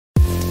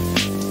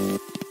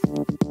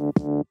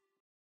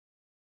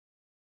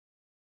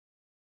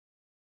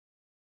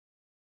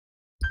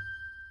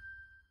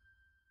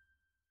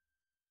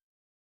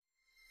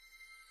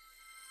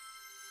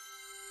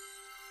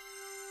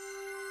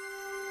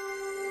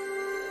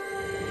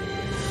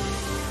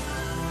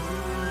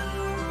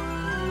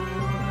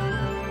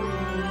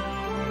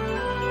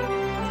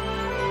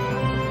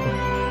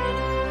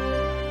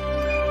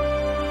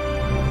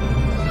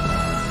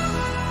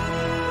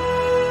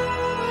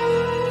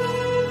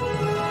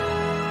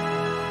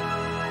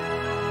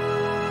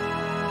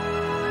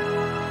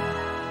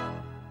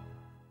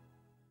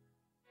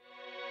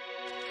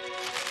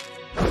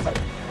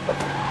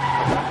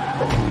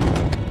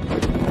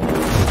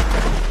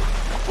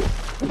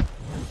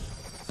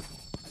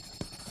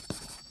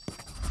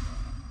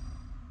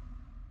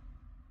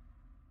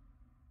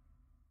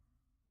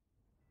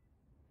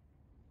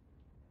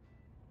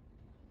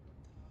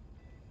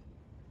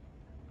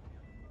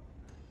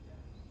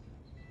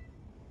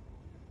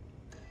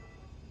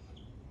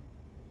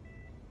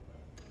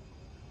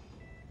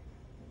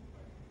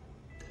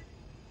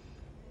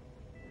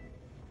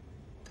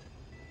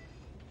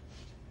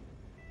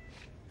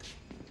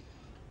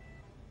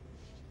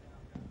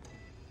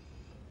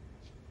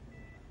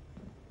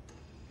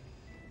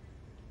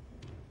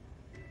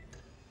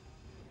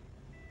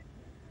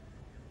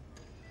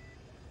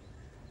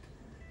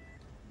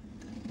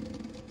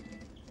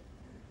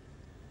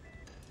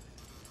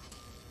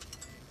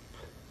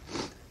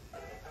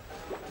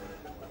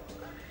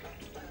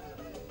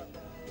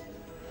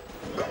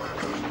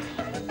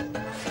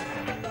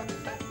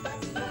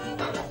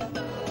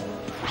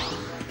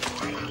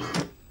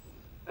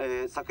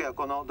昨夜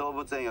この動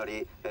物園よ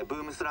りブ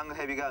ームスラング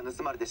ヘビが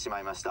盗まれてしま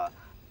いました。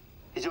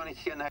非常に危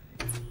険な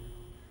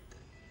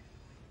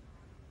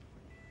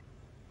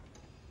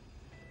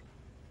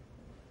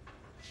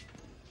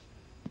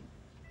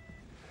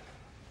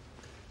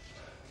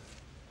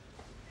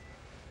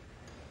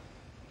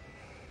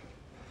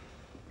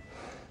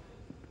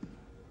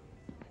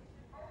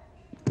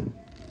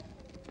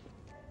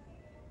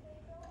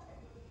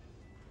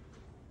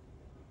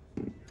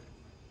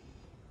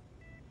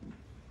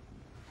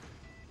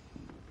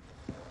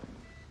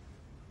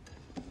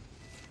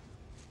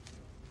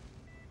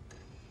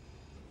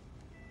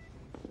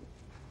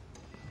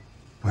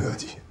親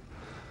父、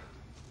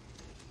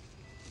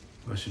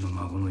わしの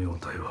孫の容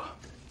体は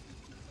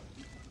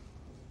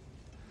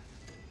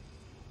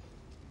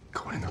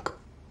変わりなく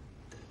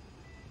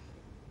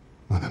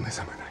まだ目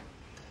覚めない。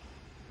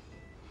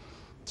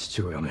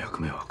父親の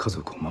役目は家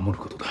族を守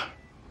ることだ。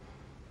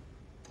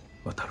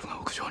渡が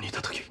屋上にい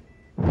た時、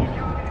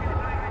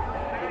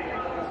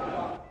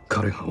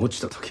彼が落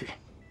ちた時、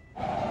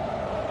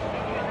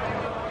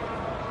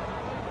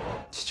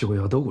父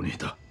親はどこにい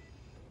た？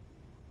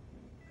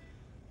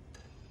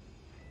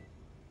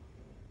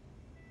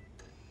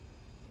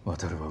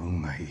渡は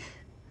運がいい。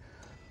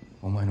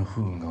お前の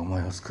不運がお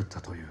前を救っ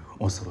たという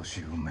恐ろし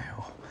い運命を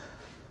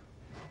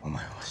お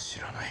前は知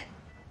らない。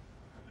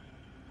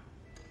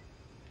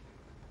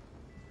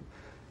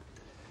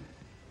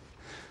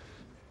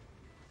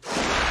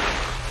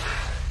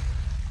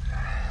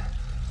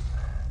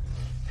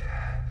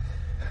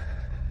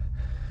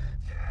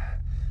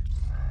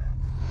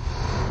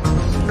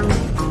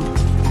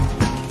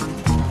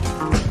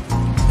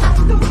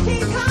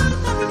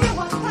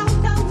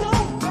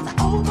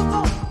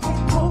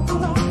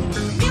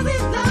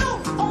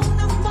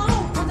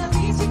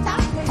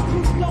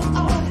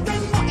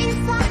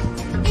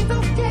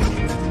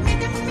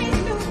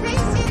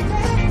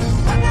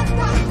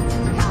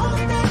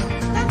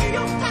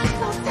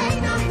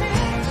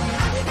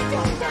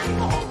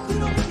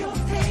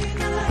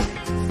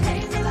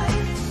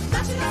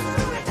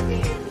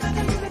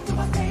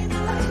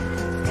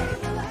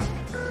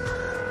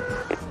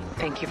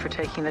Thank you for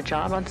taking the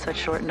job on such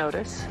short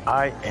notice.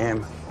 I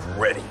am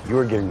ready. You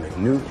are getting the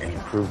new and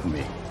improved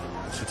me.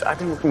 Since I've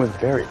been working with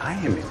Barry, I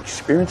am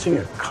experiencing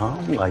a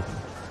calm like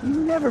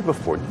never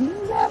before.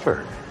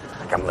 Never.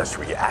 Like I'm less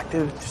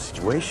reactive to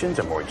situations.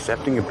 I'm more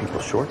accepting of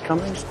people's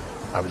shortcomings.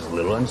 I was a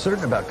little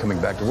uncertain about coming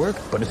back to work,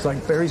 but it's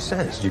like Barry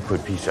says. You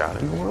put peace out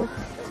in the world,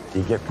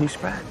 you get peace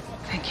back.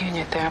 I think you and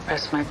your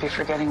therapist might be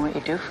forgetting what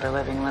you do for a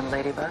living, little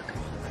Ladybug.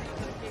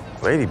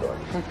 Ladybug?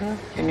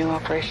 Mm-hmm. Your new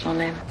operational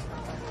name.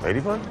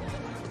 Ladybug?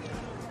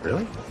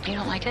 Really? You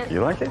don't like it?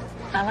 You like it?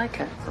 I like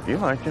it. If you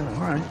like it,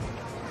 all right.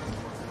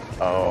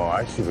 Oh,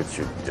 I see what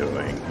you're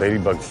doing.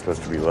 Ladybug's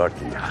supposed to be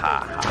lucky.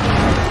 Ha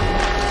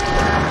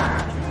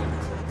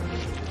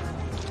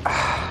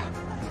ha.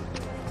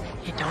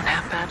 You don't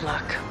have bad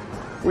luck.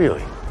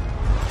 Really?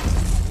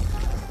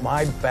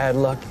 My bad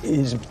luck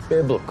is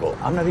biblical.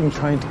 I'm not even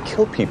trying to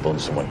kill people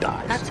and someone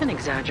dies. That's an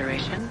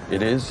exaggeration.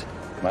 It is.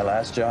 My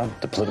last job,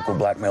 the political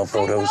blackmail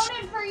photos.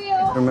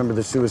 Remember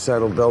the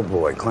suicidal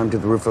bellboy climbed to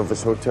the roof of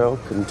his hotel,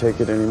 couldn't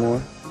take it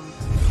anymore?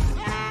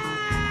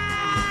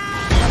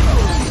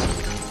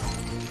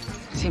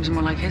 Seems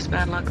more like his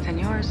bad luck than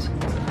yours.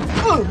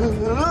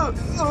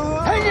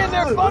 Hang in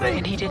there, buddy!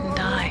 And he didn't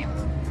die.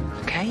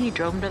 Okay, you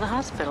drove him to the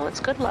hospital. It's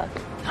good luck.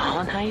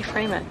 All in how you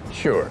frame it.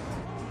 Sure.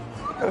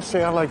 gotta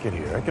say, I like it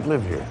here. I could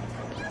live here.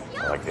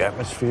 I like the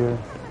atmosphere.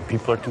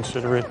 People are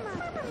considerate.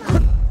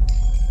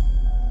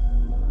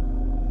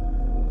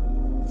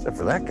 Except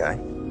for that guy.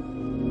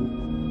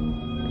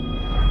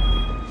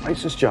 Why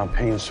is this job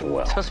paying so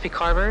well? Supposed to be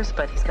Carver's,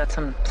 but he's got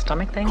some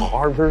stomach thing.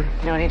 Carver?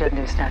 No, he doesn't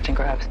do snatch and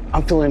grabs.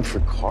 I'm filling in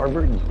for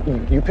Carver?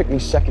 You picked me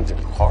second to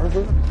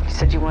Carver? You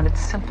said you wanted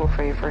simple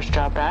for your first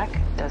job back.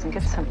 Doesn't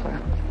get simpler.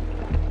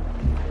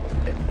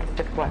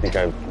 What? I think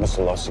I must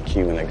have lost the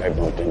key when that guy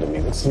bumped into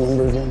me. What's the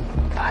number again?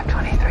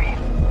 523.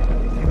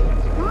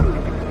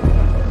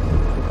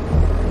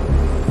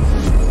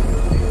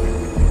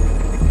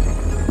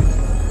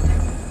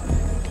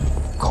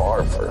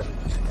 Carver.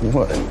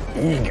 What an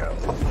ego.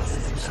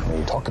 So when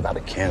you talk about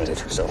a candidate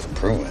for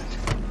self-improvement,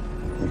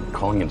 you're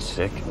calling in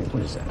sick? I mean,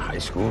 what is that, high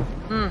school?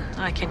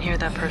 I can hear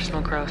that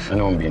personal growth. I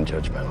know I'm being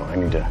judgmental. I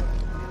need to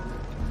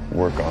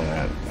work on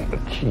that.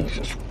 But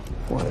Jesus,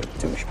 what a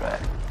douchebag.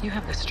 You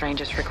have the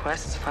strangest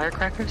requests.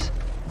 Firecrackers?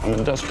 I'm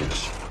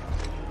industrious.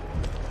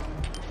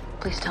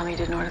 Please tell me you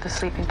didn't order the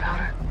sleeping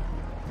powder.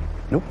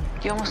 Nope.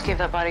 You almost gave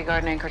that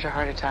bodyguard an Anchorage a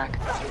heart attack.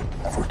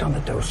 I've worked on the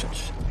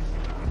dosage.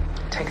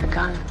 Take the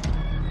gun.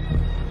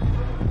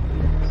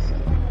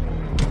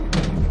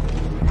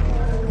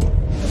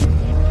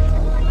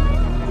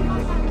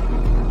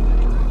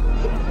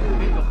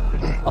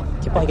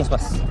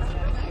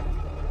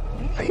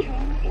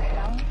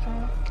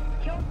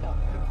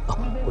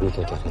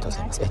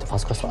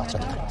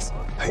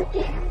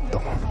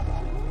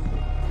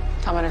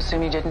 I'm gonna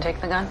assume you didn't take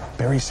the gun?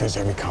 Barry says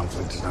every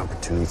conflict is an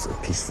opportunity for a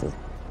peaceful...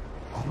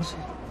 What was it?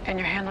 And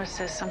your handler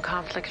says some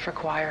conflicts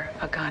require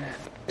a gun.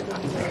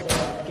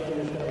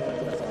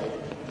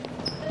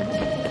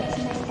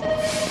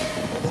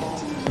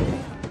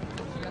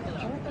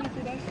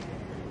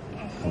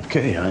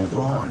 Okay, I'm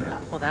on.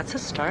 Well, that's a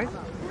start.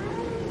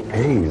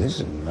 Hey, this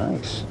is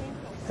nice.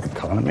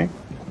 Economy?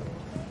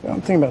 I'm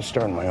thinking about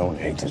starting my own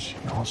agency.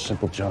 All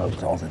simple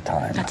jobs all the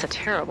time. That's a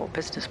terrible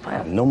business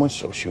plan. No more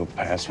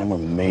sociopaths, no more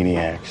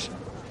maniacs.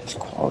 It's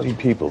quality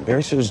people.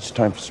 Barry says it's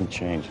time for some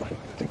change. I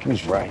think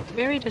he's right.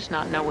 Barry does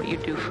not know what you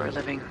do for a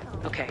living.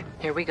 Okay,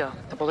 here we go.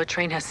 The bullet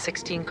train has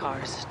 16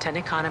 cars, 10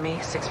 economy,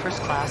 6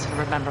 first class, and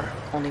remember,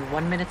 only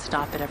 1 minute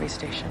stop at every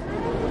station.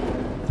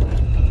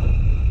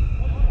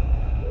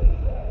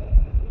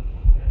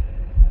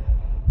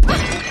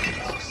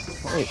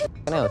 Wait,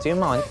 hell, do you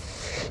mind?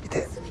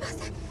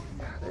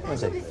 What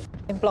is he?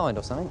 Blind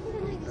or something?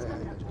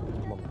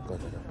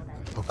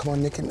 Oh, come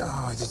on, nick it. No,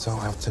 I just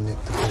don't have to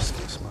nick the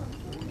biscuits, man.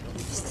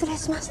 失礼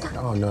しました。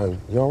 Oh, no.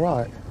 You all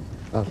right?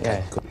 Okay,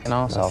 Yeah, good. an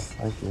arsehole.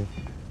 Thank you.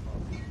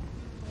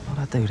 Why'd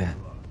I do that?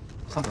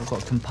 It's like I've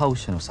got a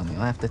compulsion or something.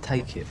 I have to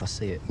take it if I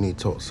see it. You need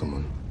to talk to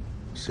someone.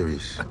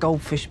 Serious. A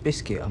goldfish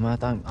biscuit. I mean, I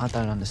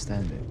don't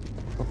understand it.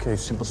 Okay,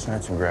 simple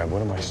snatch and grab.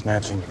 What am I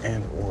snatching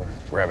and or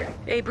grabbing?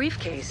 A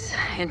briefcase.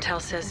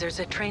 Intel says there's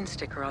a train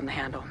sticker on the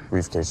handle.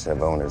 Briefcases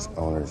have owners.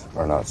 Owners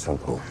are not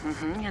simple.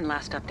 And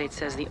last update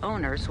says the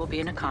owners will be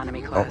in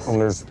economy class.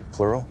 Owners,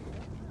 plural?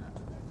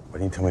 Why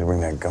didn't you tell me to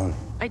bring that gun?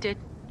 I did.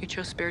 You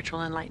chose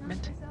spiritual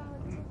enlightenment.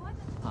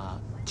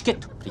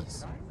 Ticket,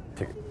 please.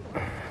 Ticket.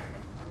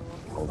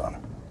 Hold on.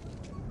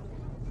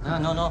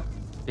 No.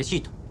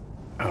 Receipt.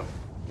 Oh.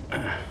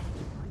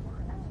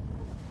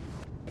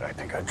 I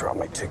think I dropped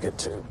my ticket,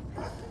 too.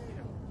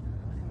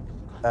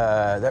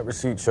 That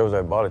receipt shows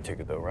I bought a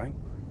ticket, though, right?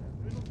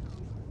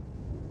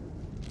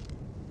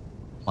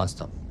 One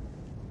stop.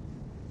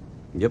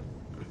 Yep.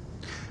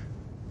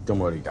 Don't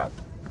worry, got.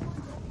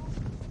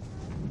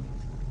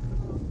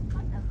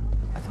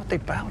 I thought they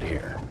bowed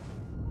here.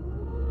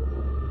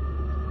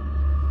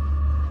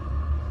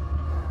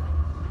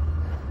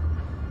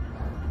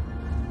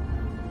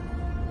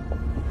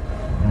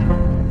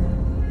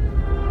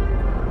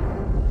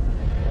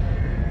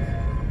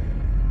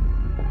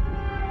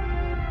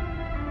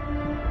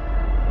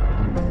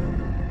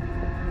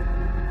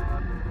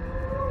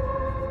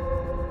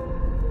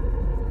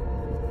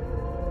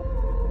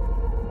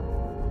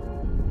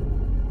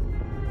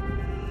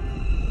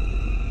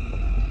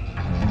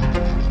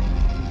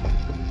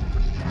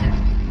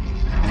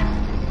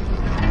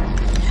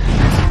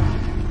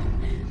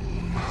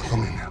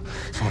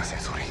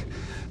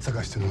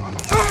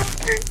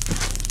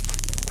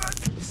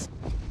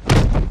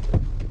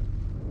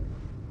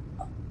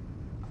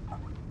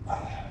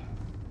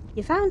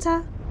 You found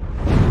her.